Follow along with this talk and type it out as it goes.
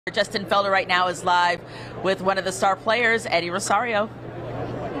Justin Felder right now is live with one of the star players, Eddie Rosario.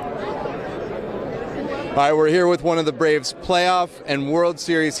 All right, we're here with one of the Braves' playoff and World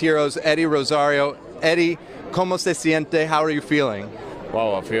Series heroes, Eddie Rosario. Eddie, ¿cómo se siente? How are you feeling?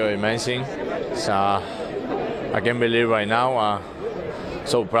 Wow, I feel amazing. I can't believe right now.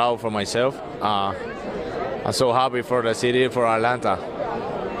 So proud for myself. I'm so happy for the city, for Atlanta.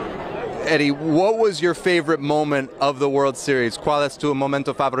 Eddie, what was your favorite moment of the World Series? ¿Cuál es tu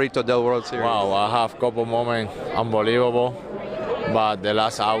momento favorito del World Series? Wow, I have a couple moments unbelievable, but the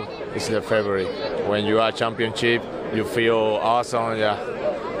last out is the favorite. When you are championship, you feel awesome. Yeah,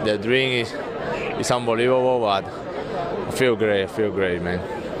 the dream is unbelievable, but I feel great, man.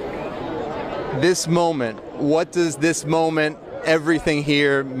 This moment, what does this moment, everything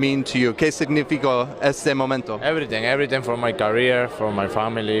here mean to you? ¿Qué significó este momento? Everything for my career, for my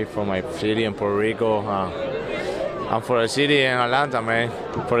family, for my city in Puerto Rico, and for the city in Atlanta, man.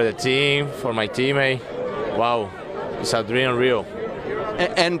 For the team, for my teammate. Wow, it's a dream real.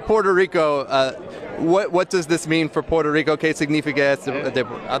 And Puerto Rico, what does this mean for Puerto Rico? ¿Qué significa este?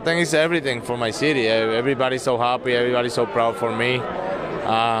 I think it's everything for my city. Everybody's so happy, everybody's so proud for me.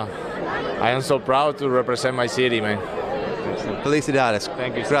 I am so proud to represent my city, man. Felicidades.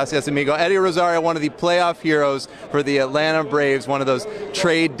 Thank you. Gracias, amigo. Eddie Rosario, one of the playoff heroes for the Atlanta Braves, one of those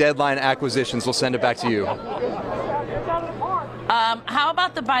trade deadline acquisitions. We'll send it back to you. How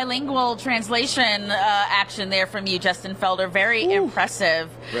about the bilingual translation action there from you, Justin Felder? Very impressive.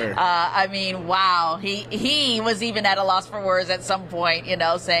 I mean, wow. He was even at a loss for words at some point, you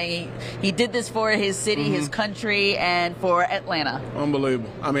know, saying he did this for his city, his country, and for Atlanta.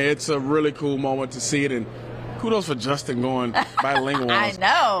 Unbelievable. I mean, it's a really cool moment to see it, and kudos for Justin going bilingual. I know.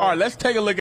 All right, let's take a look at